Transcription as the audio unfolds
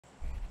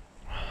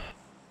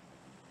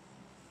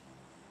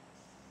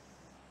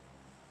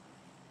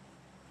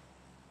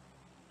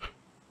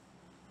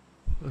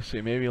Let's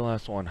see, maybe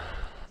last one.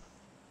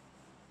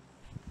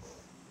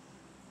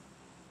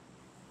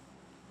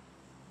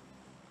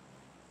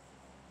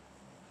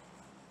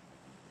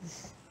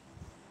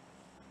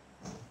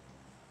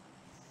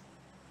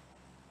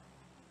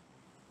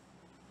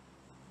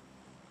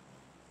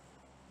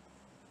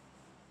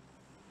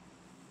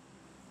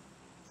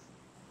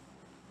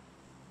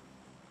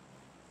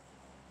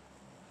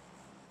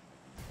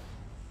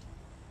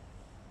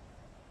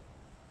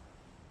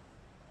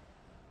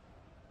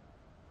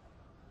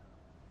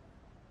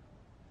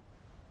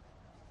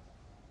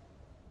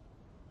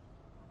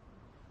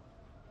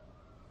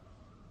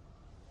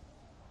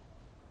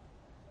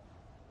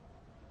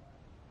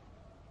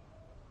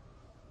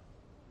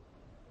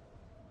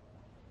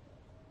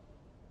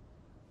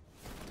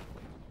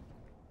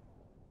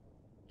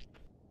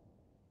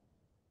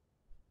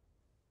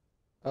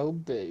 Oh,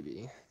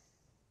 baby.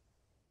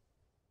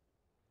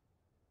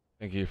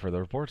 Thank you for the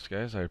reports,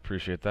 guys. I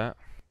appreciate that.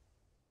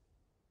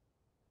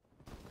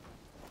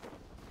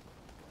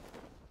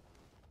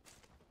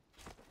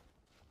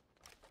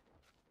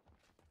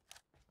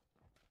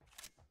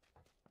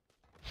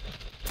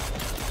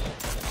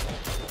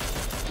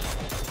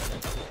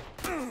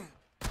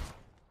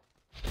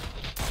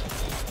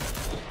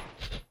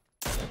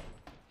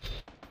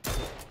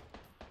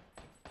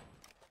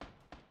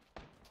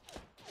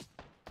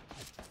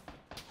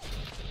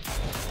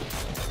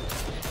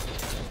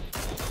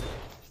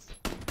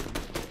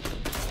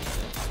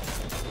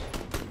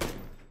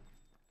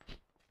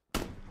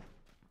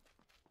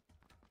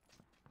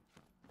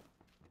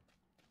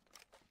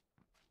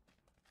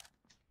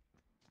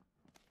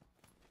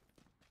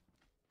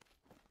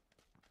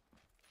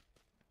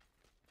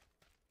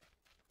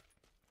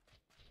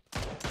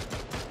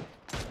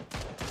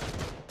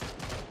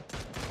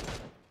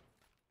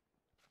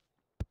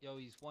 Yo,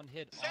 he's one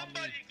hit on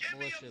me.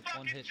 Militia,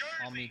 one hit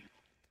on me.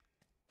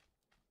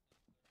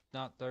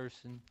 Not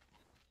Thurston.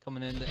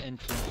 Coming in the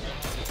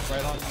entrance.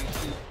 Right on you,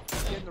 too.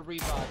 He's getting the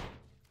revive.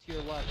 To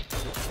your left.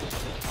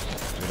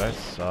 Dude, I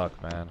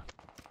suck, man.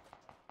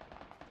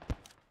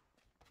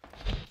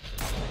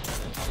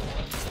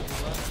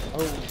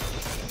 Oh.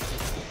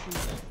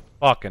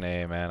 Fucking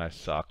A, man. I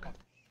suck.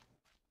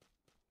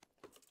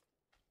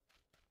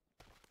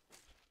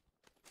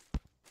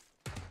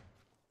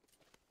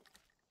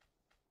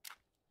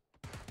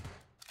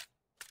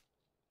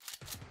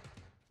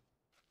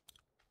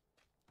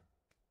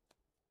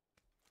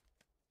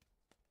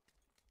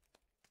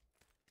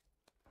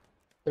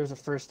 There's a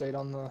first aid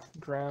on the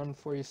ground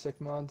for you, sick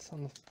mods,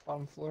 on the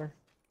bottom floor.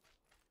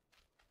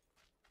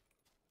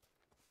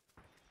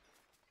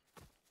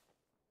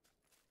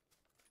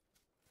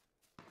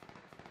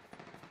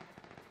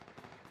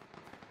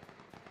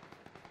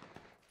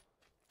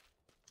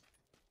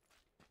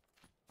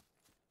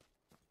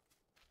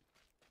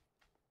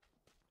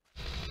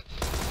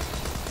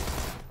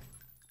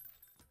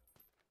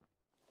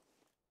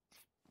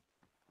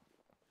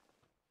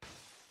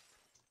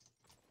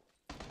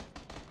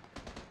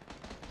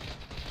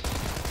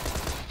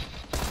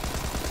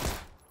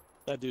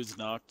 That dude's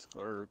knocked,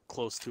 or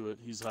close to it.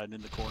 He's hiding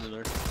in the corner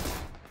there.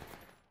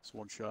 It's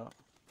one shot.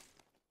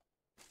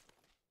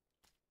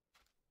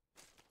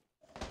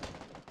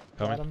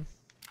 Coming. Got him.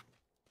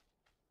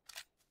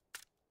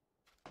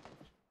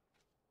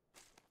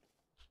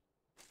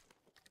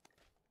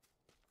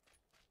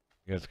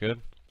 You guys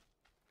good?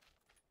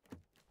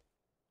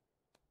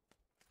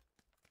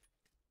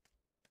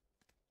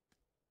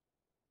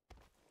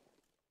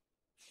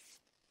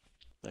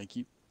 Thank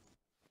you.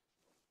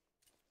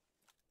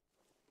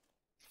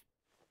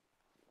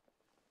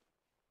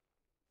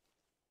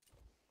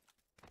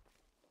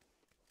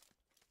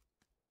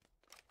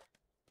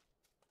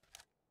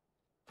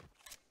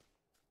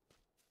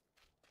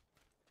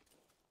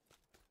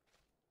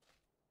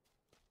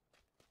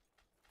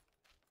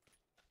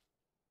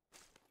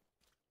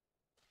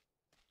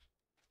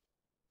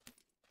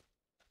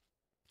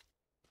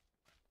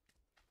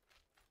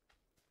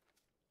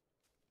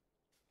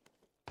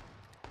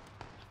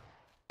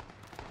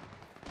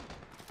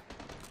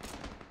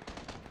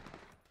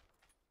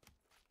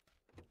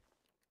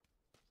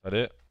 Is that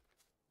it?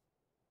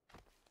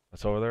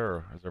 That's over there,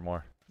 or is there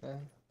more? Yeah.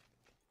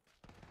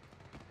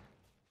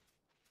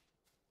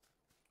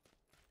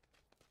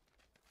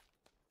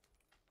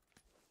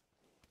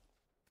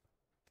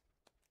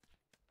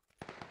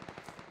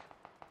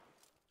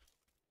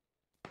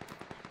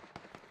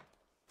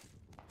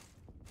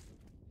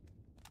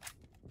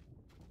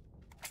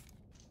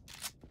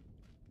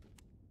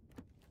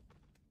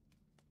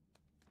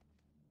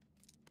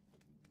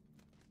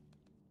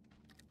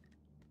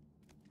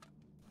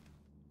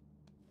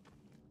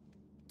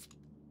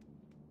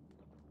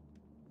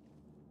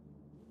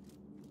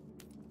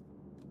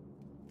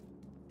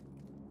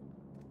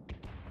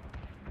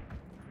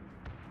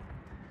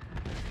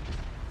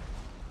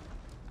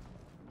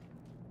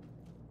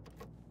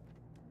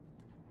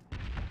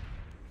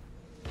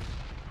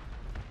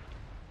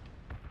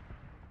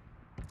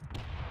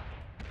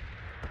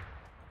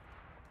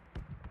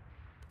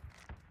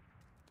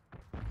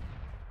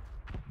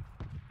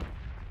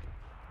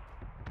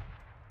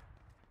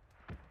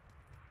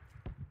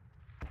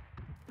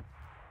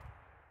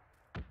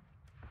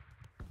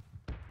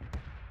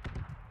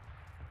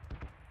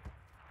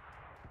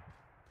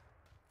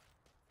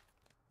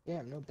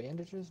 Damn, no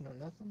bandages, no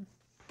nothing.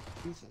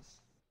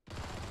 Jesus.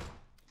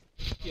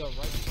 Yo, right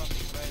from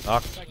me, right.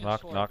 Knock, Second knock,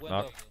 floor, knock,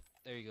 window. knock.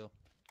 There you go.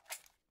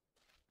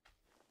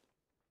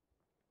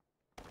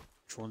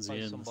 Which one's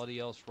Probably in? somebody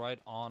else right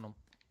on him.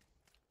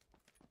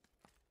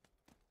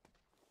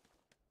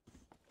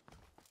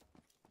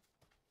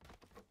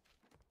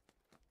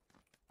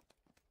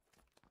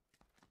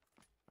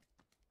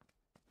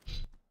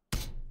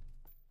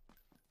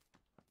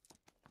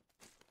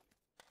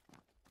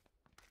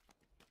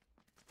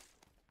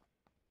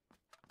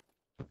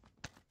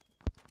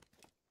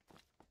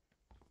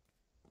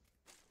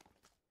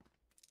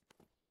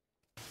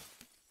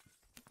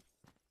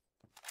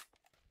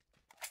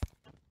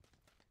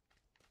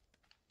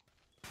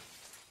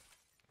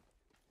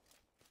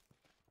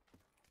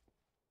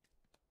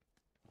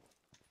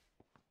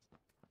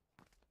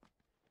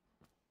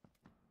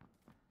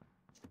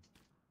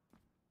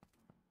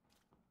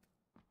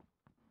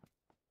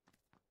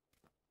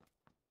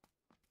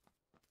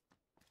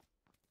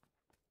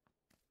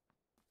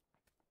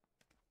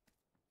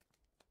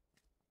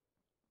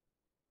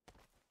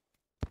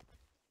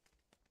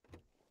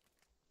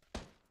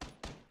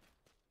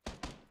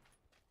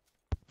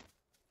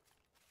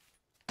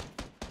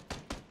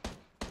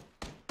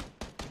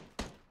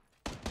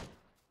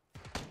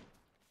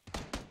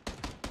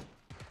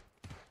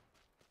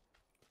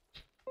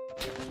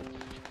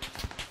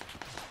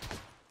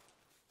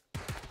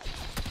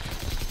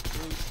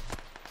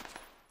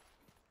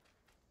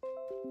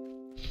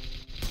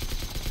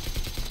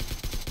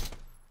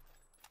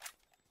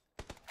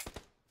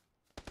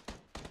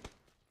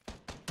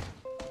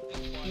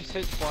 He's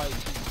hit twice.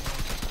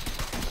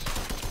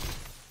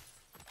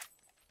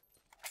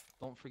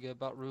 Don't forget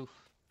about roof.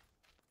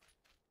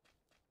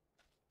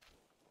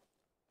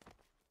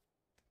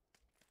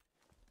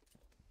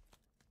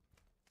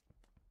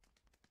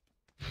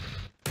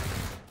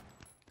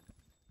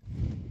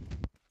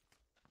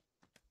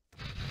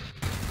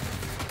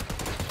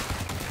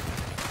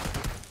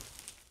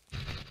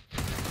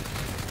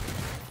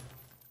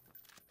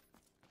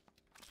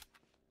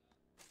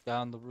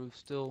 Down the roof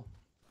still.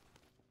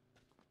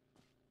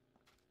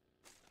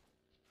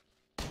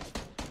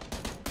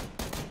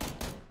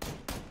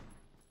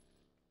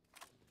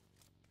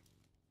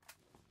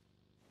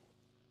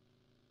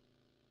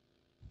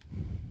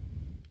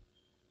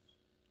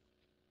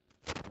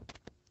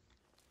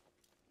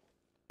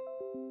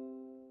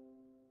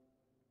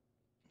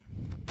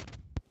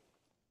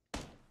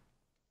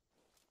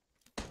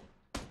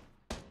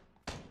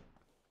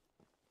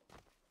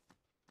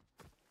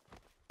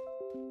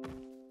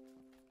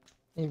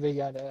 Anybody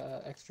got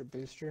a extra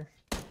booster?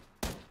 They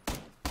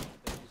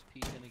just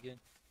peeking again.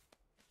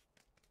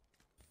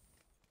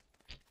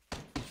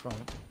 He's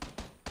front.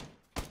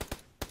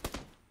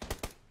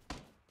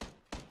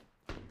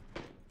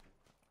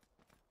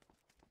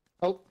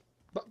 Oh,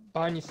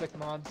 behind you, sick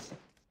mods.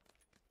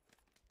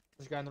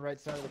 There's a guy on the right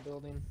side of the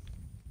building.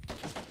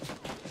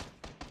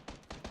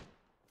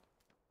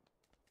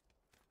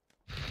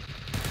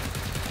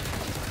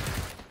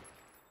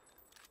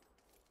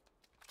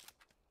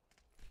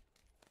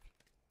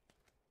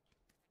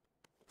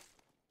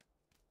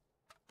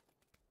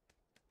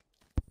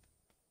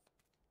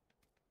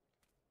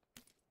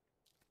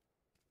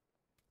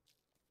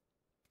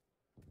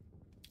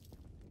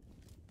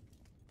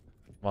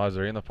 Mods,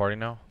 are you in the party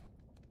now?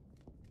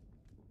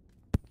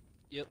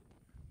 Yep.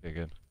 Okay,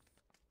 good.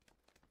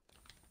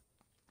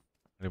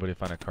 Anybody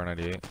find a car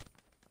 98?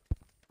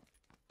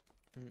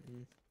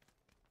 Mm-mm.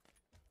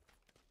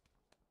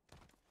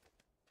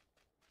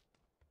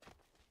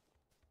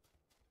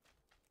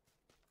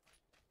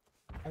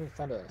 I haven't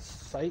found a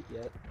site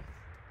yet.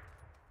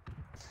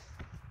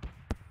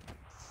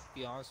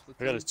 Be honest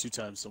with I got you. a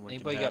 2x someone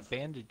Anybody can got have.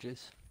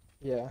 bandages?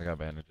 Yeah, I got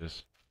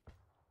bandages.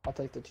 I'll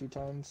take the 2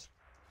 times.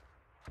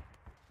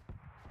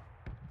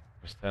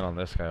 There's 10 on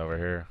this guy over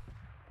here.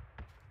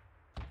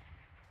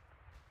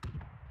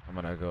 I'm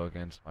gonna go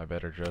against my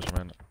better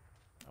judgment.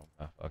 I'm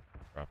gonna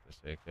fucking drop this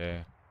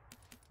AK.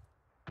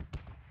 And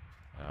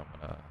I'm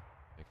gonna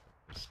pick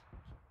up this.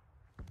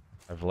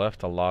 I've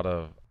left a lot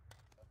of.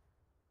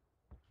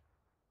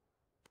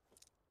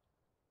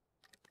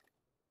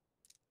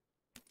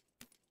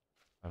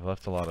 I've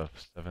left a lot of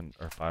 7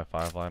 or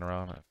 5.5 lying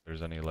around. If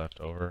there's any left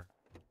over,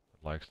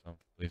 I'd like some,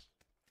 please.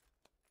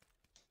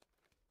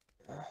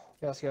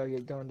 Guys gotta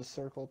get going to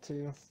circle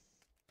too.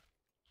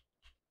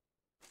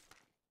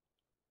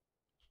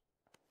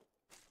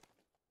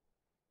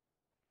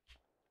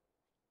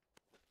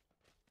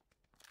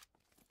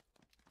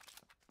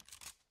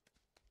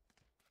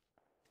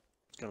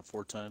 Got a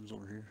 4x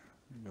over here.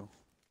 There you go.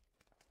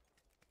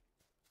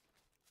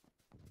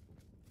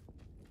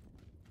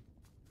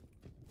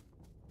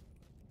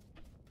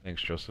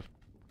 Thanks, Joseph.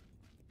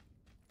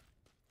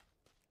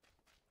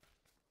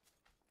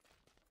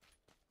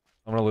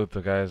 I'm gonna loot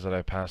the guys that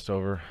I passed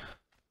over,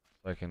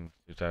 so I can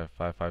do type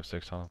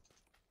 5.56 on them.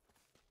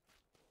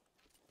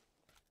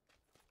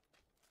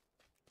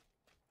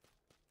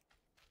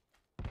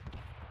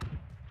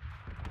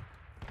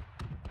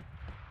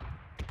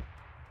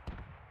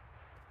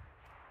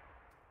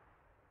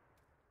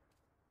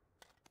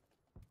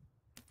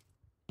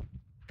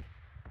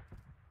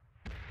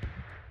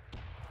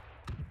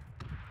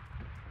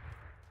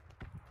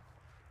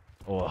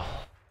 Oh.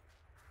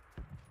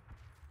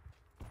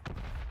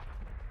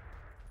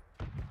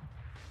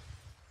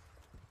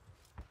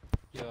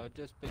 Yo, I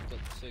just picked up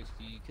 60.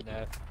 You can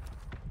have.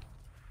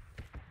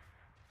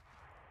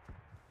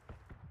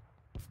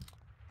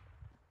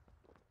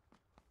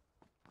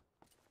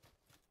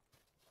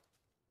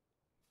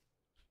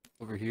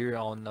 Over here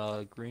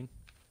on green.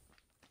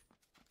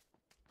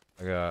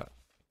 I got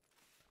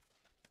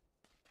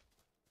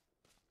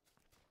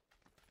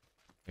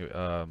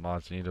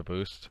mods need a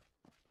boost.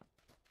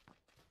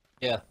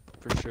 Yeah,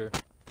 for sure.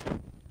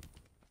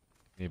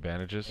 Need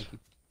bandages.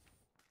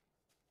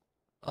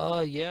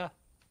 Thank you. Yeah.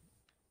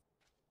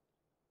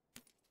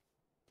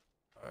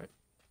 Alright.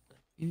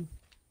 Thank you.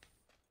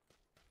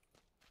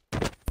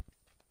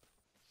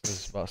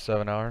 This is about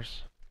 7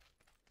 hours.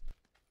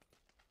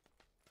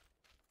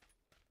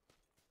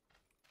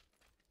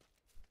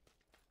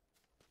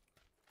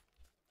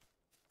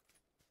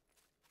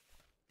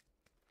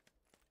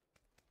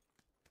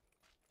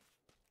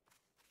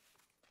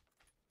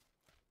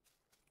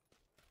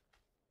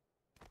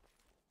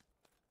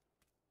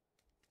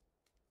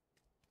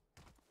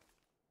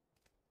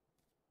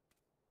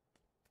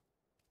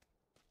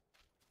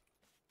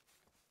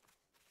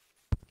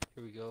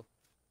 Here we go.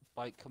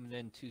 Bike coming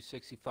in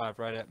 265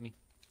 right at me.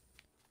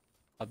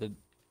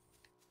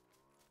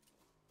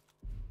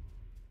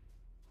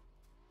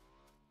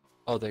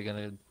 Oh, they're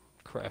gonna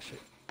crash it.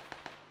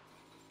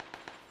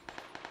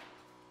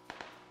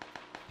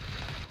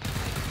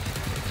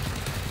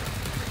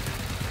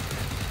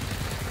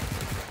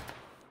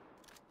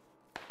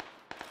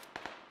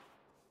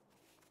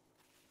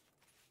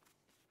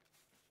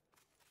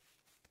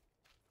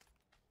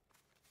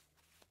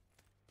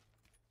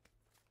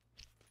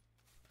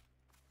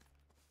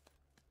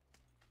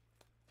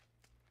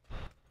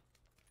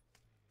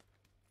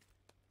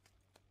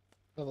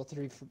 Level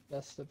 3 for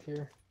best up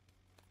here.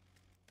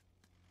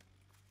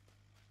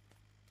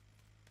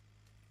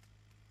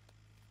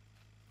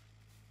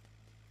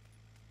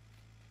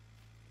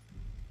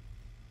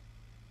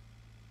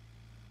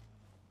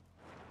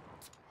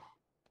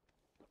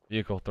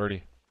 Vehicle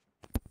 30.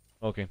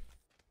 Smoking.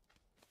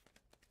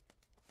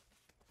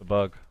 The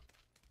bug.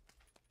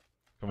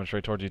 Coming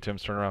straight towards you,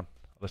 Tim's. Turn around.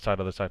 Other side,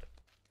 other side.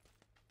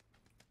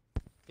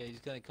 Yeah, he's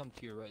gonna come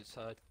to your right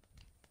side.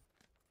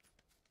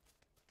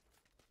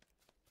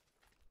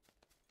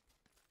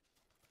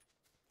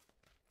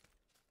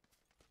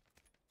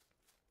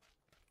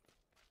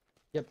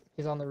 Yep,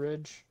 he's on the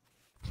ridge.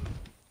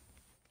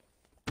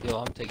 Yo,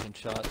 I'm taking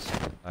shots.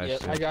 Nice, Yep,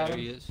 dude. I got there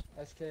him. he is.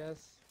 SKS,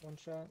 one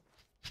shot.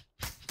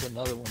 There's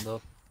another one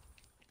though.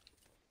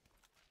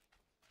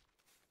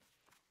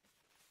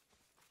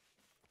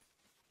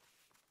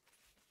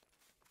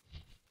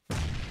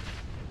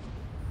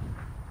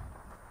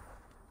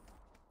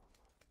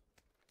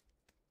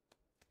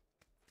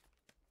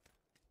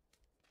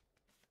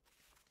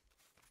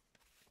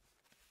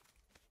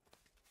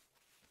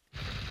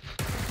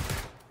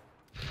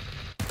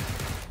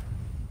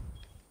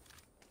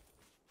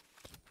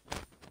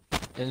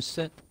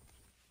 Instant.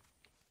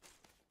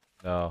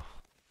 No,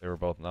 they were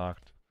both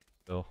knocked.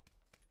 Still.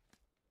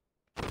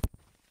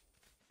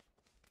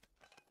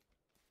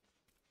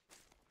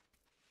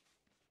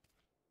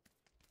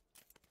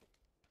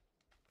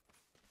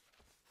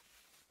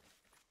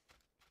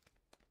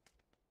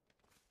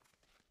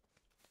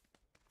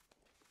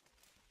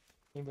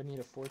 Anybody need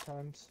a 4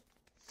 times?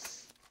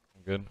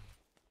 I'm good.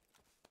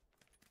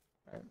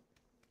 Alright.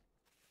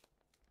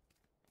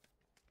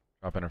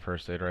 Drop in a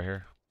first aid right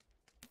here.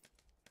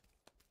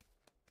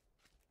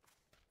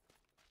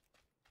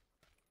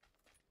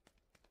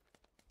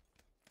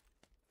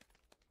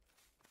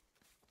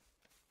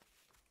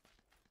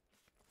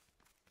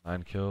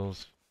 Nine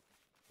kills,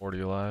 40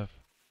 alive.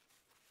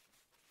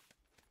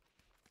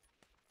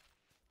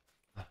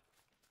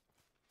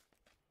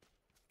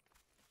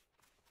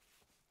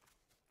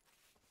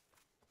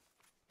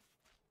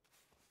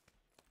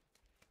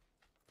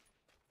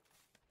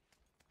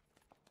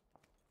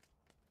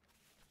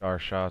 Star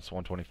shots,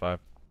 125.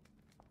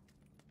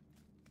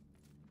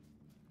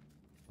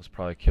 Was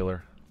probably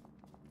killer.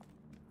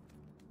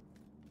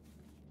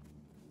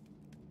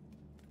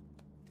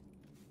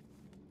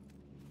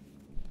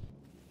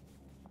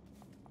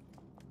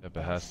 Yep,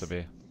 it has to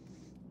be.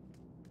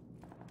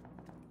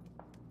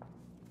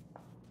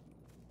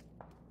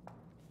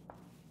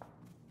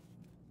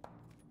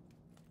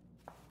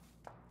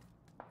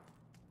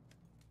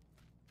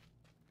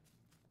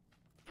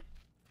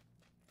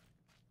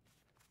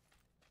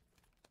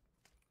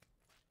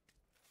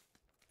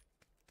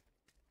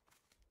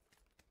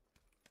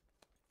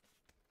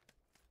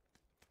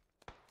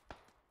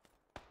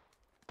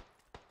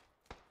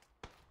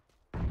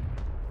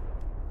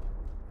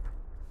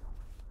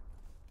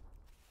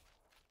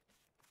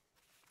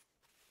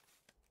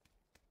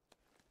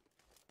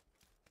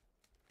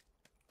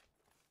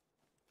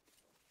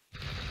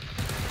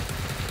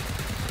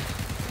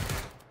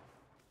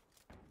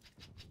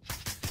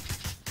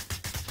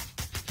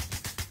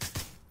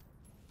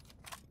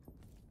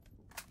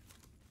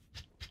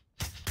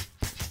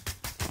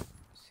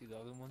 See the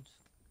other ones?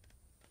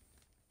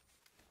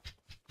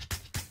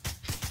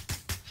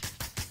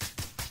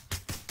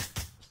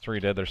 3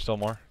 dead. There's still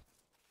more.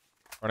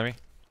 In front of me.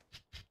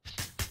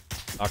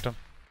 Knocked him.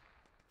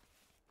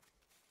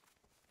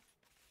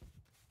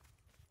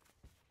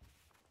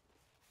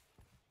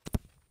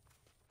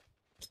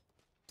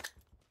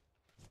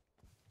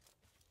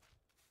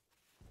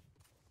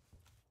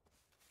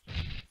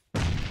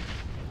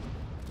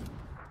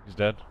 He's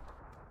dead.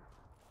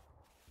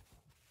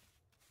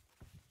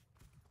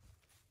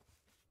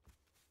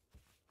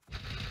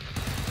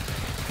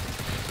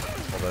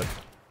 All dead.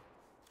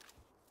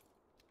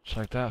 Just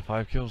like that,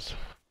 5 kills.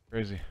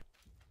 Crazy.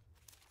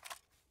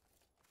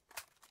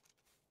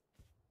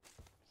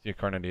 See a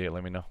car 98,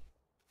 let me know.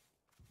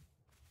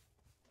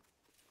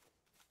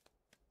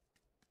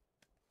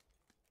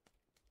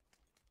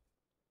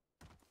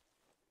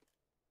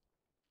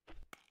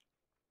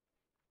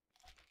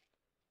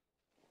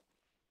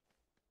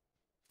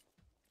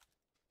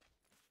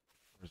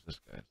 Where's this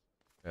guy?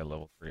 Guy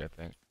level 3, I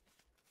think.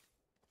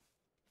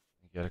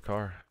 Get a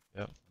car.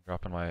 Yep. I'm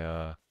dropping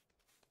my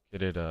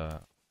kitted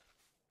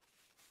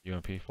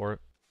UMP for it.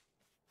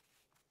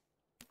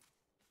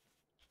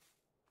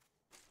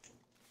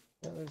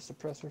 Yeah, there's a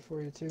suppressor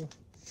for you too.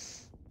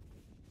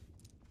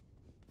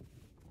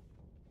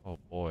 Oh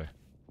boy.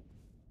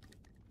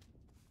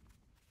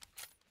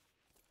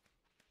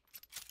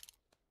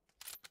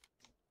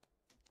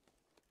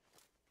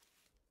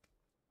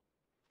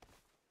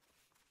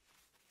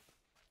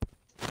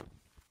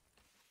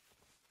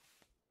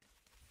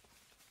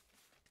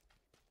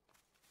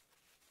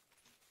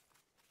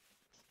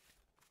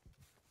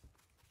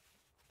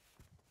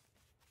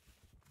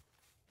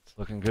 It's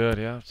looking good,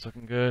 yeah, it's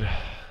looking good.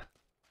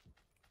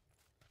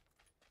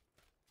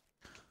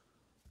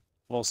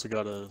 I've also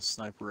got a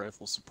sniper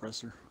rifle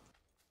suppressor.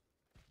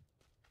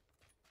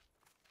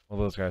 Well,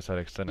 those guys had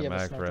extended You have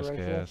a mag for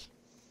sniper rifle? SKS.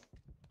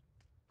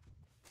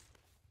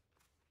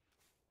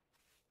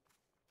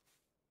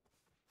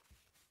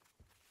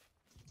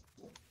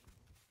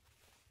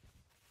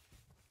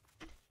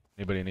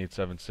 Anybody need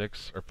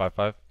 7.6 or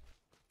 5.5?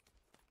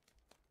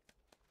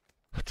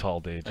 It's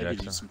all day, I could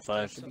Jackson. use some That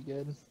 5. should be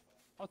good.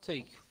 I'll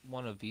take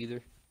one of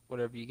either.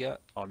 Whatever you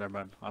got. Oh, never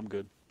mind. I'm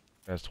good.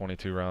 Has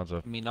 22 rounds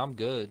of I mean, I'm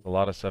good. a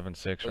lot of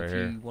 7.6 right If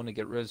here. you want to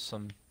get rid of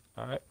some,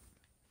 all right.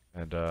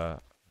 And I'm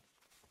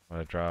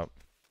gonna drop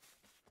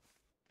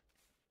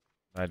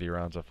 90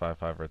 rounds of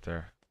 5.5 right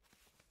there.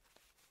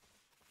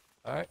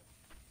 All right.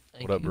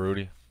 Thank What up, you.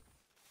 Rudy?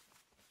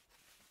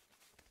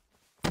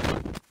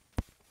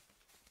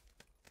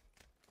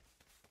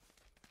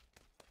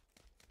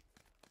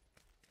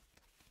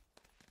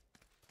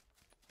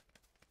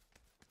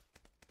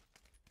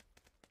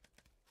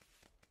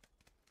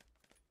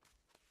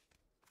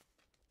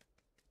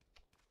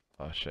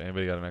 Oh shit,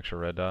 anybody got an extra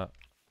red dot?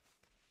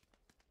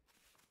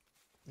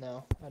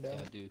 No, I don't. Yeah,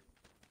 I do.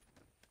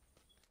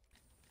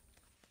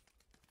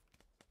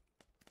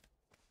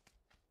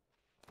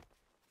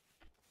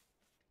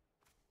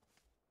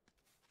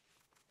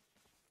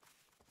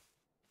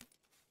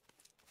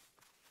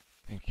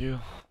 Thank you.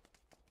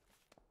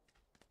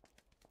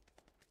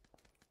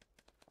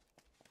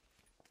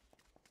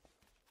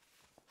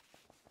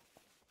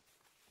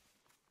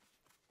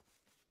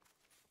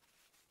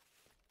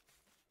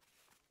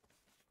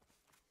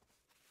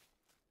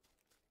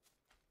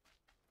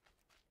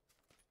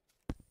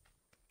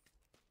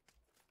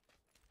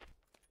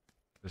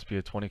 This be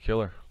a 20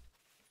 killer.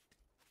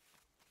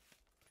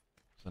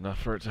 It's enough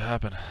for it to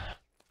happen.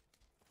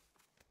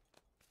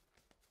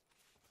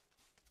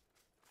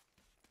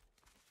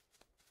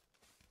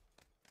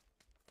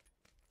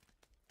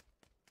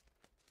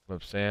 What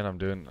up, Sam? I'm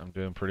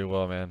doing pretty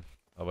well, man.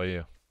 How about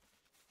you?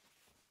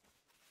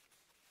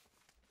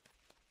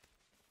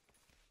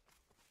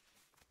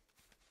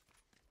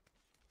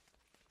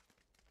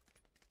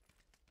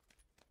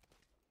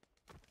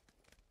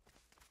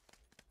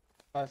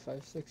 Five,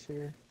 5.6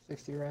 here.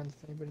 60 rounds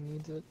if anybody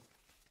needs it.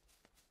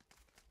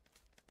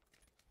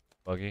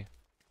 Buggy?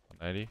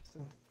 190? So,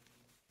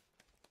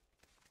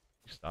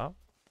 You stop?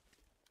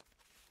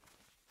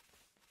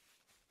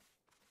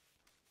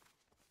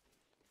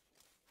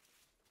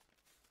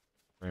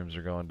 Frames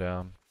are going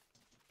down.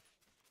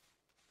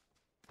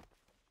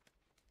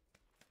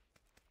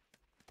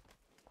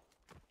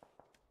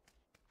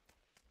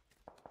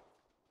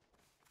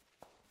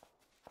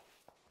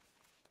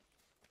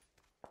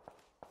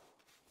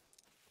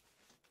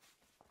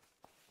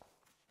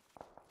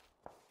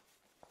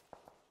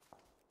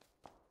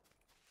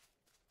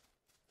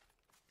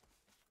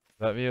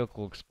 That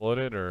vehicle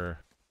exploded or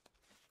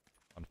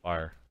on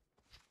fire?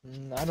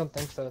 I don't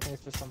think so. I think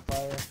it's just on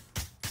fire.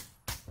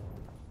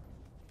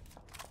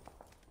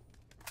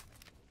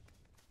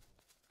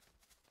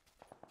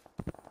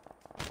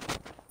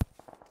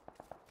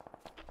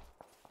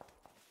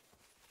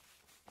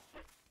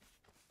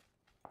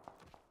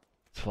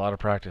 It's a lot of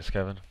practice,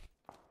 Kevin.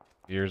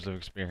 Years of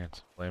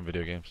experience playing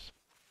video games.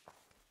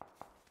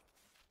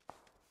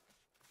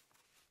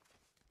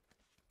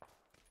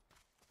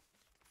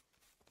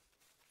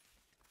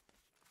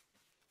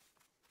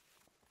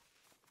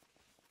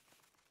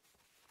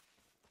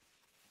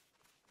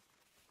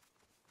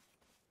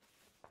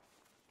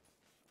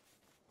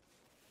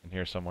 In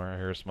here somewhere. I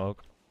hear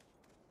smoke.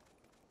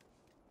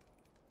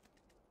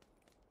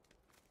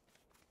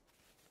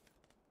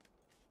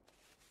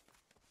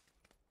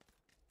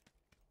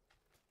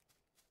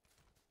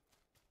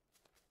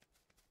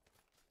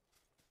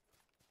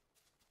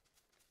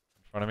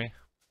 In front of me.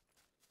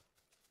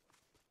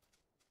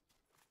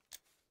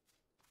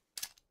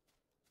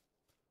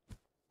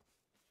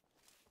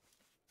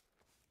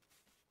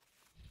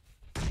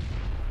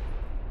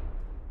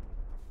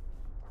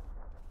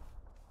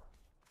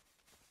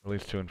 At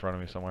least two in front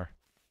of me somewhere.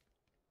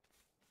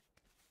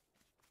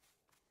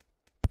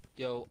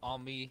 Yo,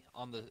 on me,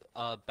 on the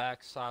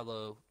back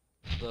silo,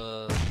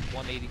 the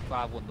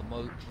 185 one, the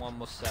one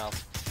most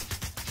south.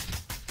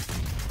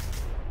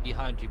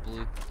 Behind you,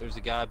 Blue. There's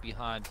a guy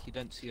behind. He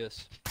didn't see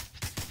us.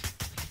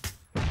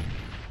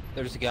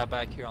 There's a guy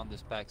back here on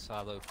this back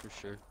silo for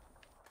sure.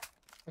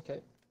 Okay.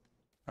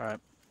 Alright.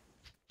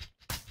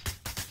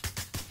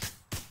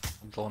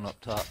 I'm going up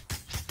top.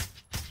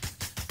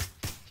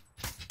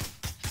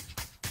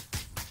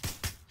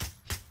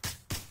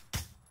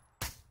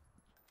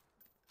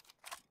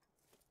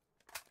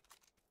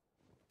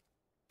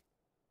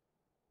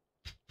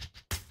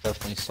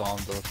 Definitely saw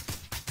him though.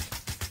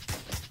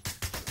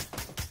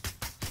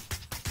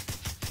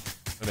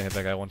 I didn't hit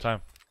that guy one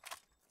time.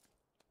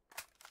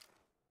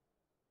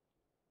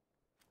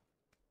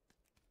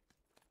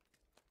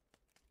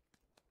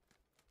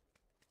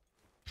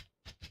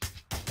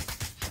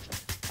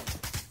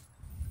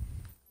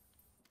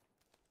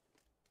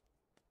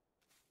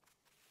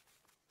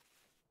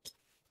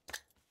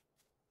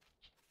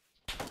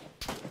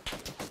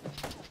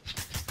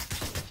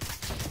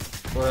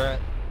 Where at?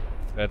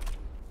 Dead.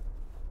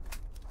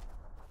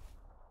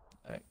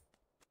 Alright.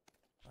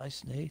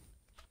 Nice nade.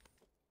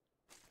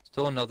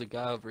 Still another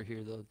guy over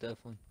here though,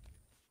 definitely.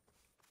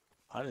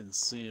 I didn't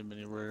see him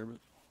anywhere, but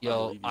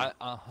Yo, believe you.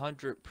 I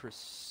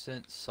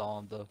 100% saw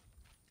him though.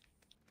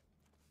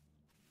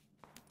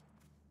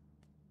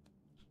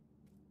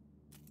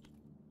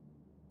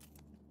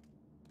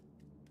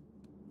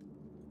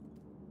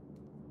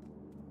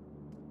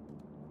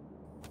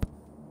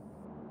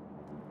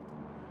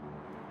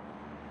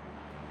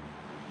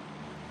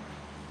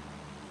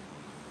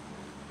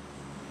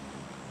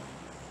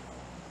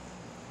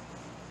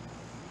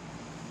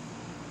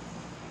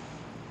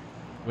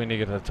 We need to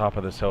get to the top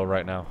of this hill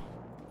right now.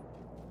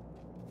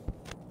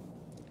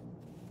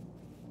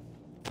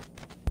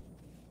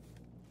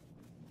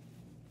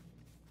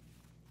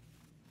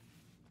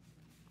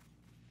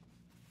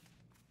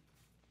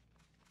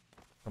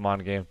 Come on,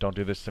 game. Don't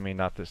do this to me.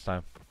 Not this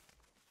time.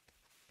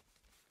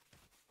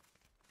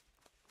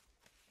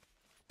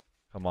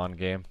 Come on,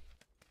 game.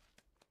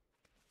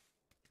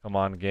 Come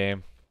on,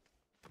 game.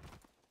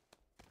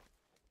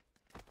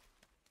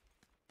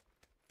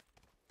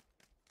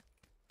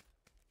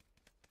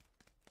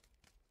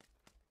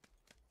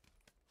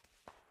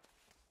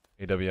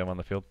 AWM on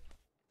the field.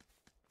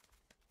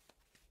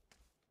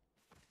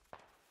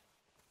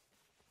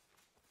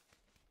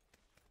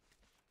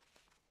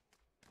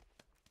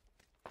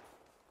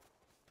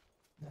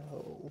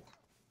 No.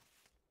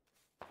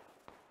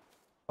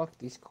 Fuck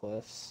these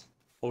cliffs.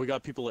 Well, we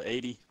got people at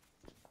 80.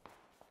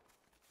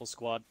 Full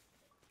squad.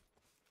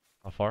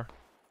 How far?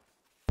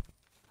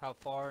 How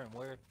far and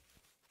where?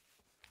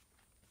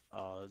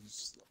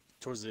 Just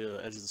towards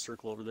the edge of the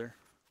circle over there.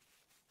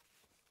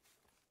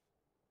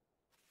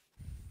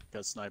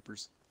 Got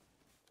snipers.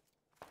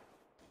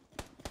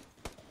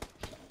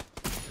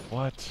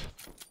 What?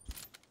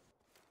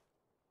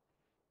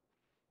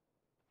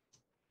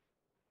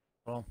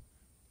 Hold on.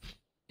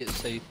 Get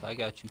safe, I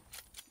got you.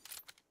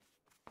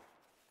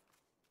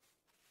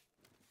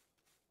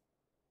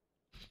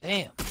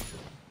 Damn.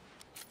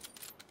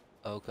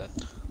 Okay.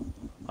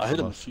 I hit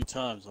him a Most- few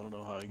times. I don't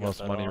know how he got Most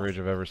that money off. ridge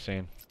I've ever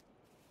seen.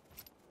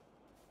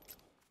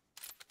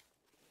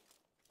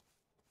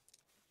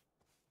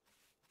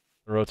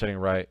 Rotating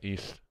right,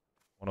 east.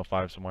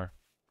 105 somewhere.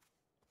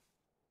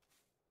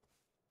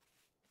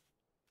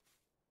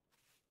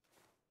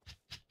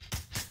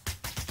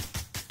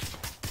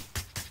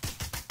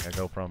 Yeah,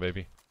 go prone,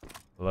 baby.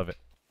 Love it.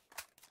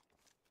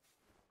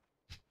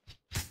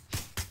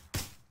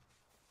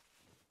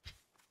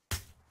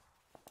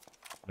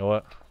 You know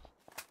what?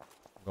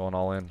 I'm going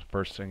all in.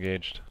 First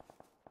engaged.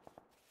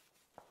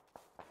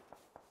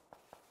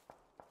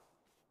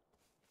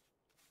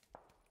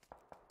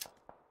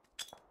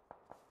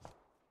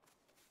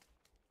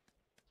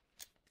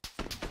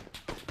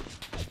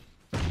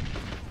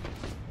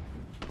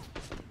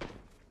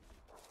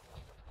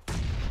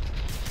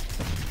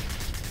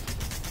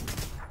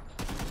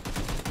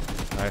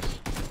 Nice.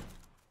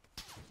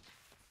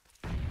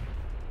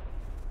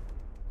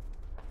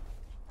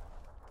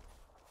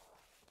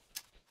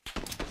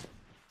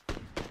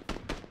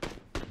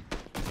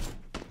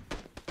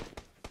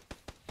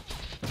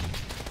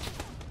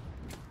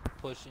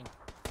 Pushing.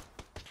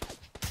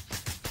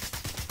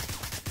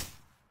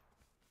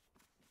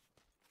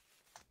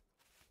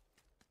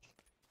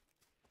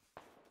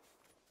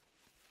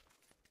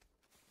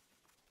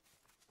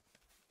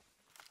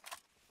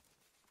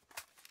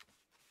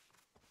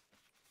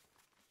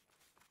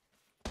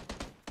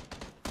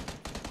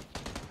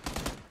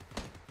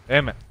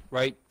 Damn it.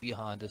 Right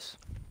behind us.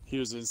 He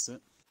was instant.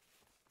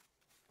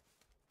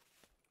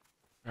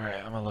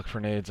 Alright, I'm gonna look for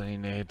nades. I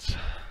need nades.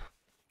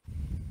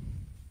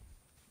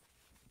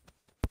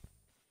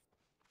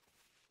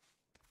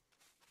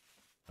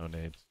 No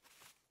nades.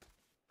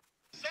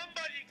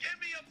 Somebody give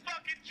me a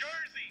fucking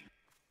jersey!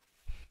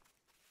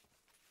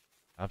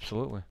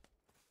 Absolutely.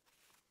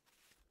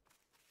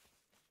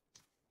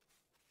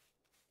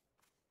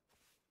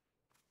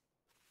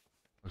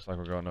 Looks like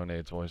we're going no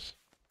nades, boys.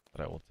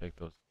 But I will take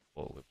those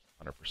bullet loops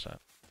 100%.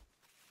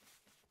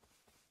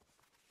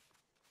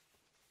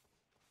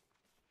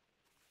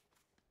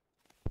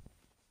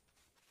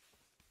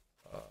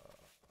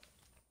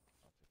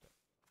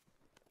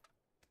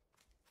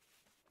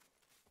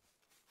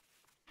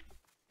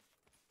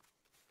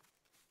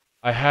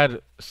 I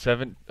had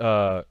 7,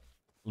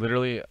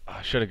 literally,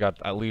 I should have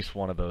got at least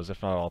one of those,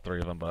 if not all 3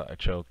 of them, but I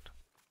choked.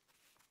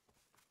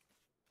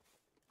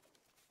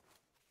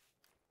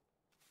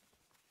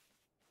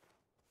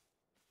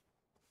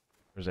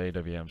 There's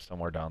AWM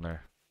somewhere down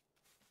there.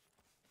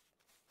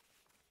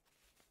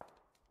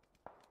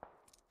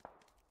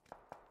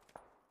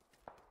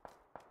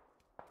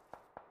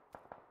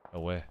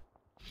 No way.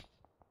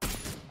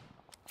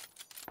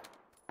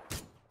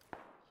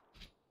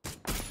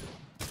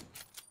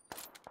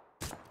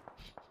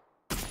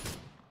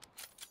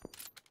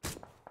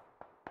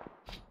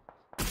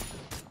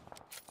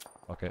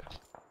 Okay.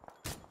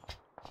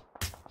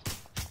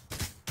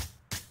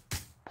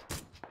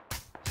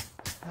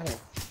 Got it.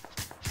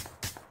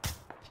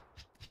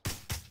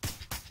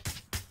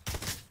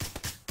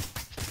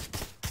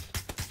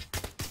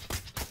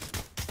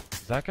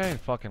 Is that guy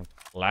fucking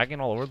lagging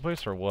all over the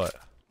place or what?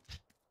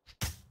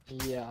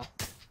 Yeah.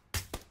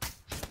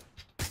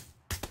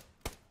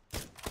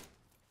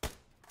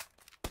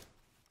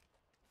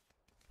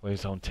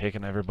 Please don't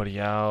taking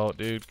everybody out,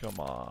 dude. Come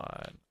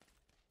on.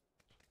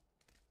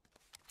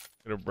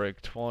 Gonna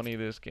break 20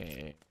 this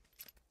game.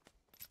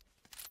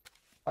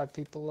 5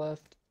 people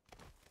left.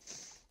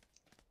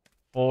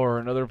 4,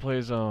 another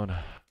play zone.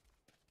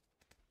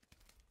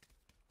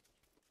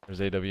 There's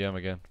AWM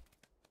again.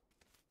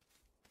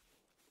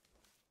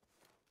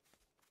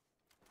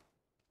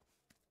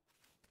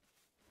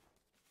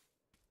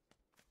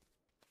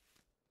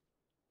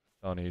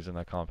 Oh, he's in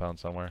that compound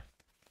somewhere.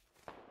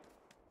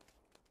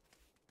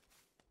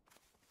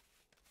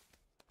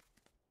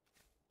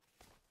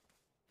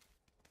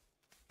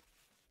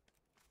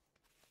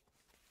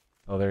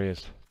 Oh, there he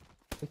is.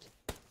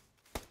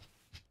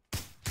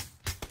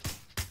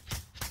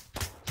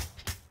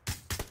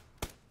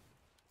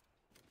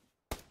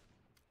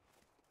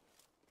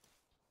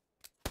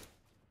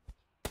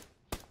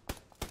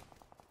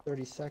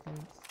 $30 seconds.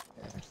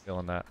 Yeah.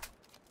 Feeling that.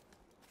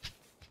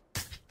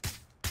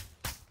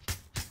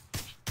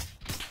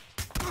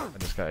 I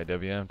just got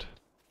AWM'd.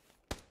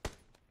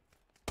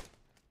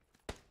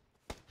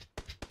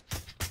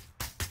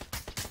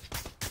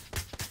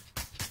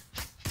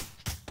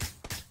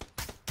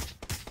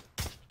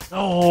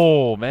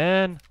 No,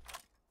 man.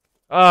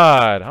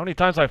 God, how many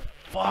times I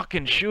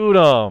fucking shoot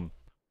him?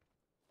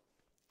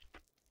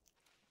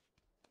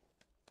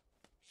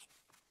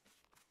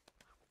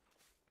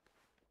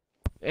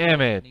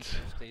 Damn Any it.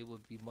 first aid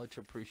would be much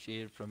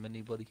appreciated from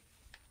anybody.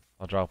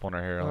 I'll drop one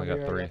right here. I only here,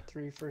 got 3. I got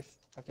 3 first.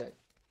 Okay.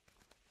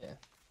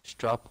 Just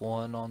drop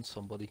one on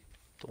somebody.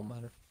 Don't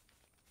matter.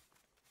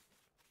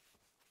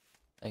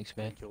 Thanks,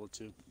 man. Kill it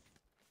too.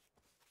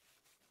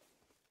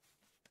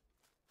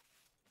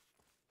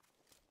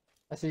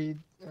 I see.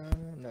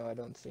 No, I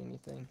don't see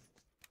anything.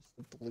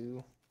 Just the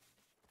blue.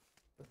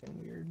 Looking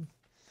weird.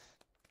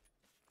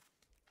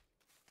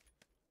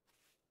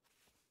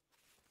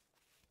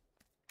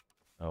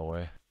 No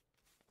way.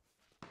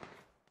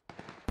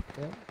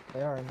 Yep,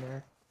 they are in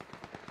there.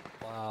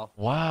 Wow.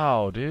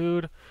 Wow,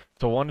 dude.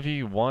 It's a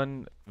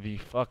 1v1 v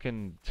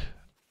fucking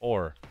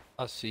 4.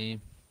 I see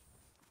him.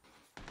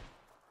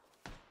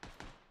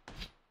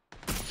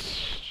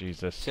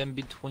 Jesus. It's in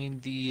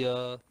between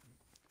the,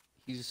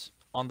 he's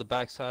on the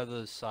backside of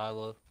the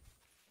silo.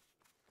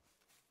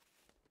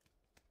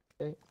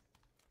 Okay.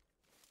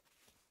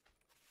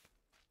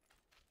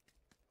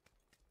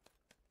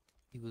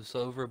 He was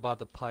over by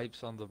the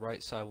pipes on the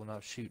right side when I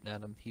was shooting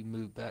at him. He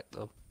moved back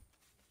though.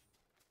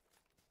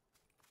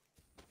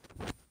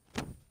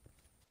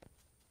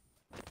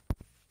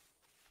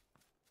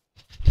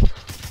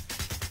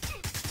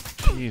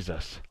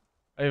 Jesus.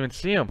 I didn't even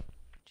see him.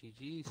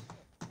 GG's.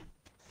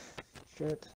 Shit.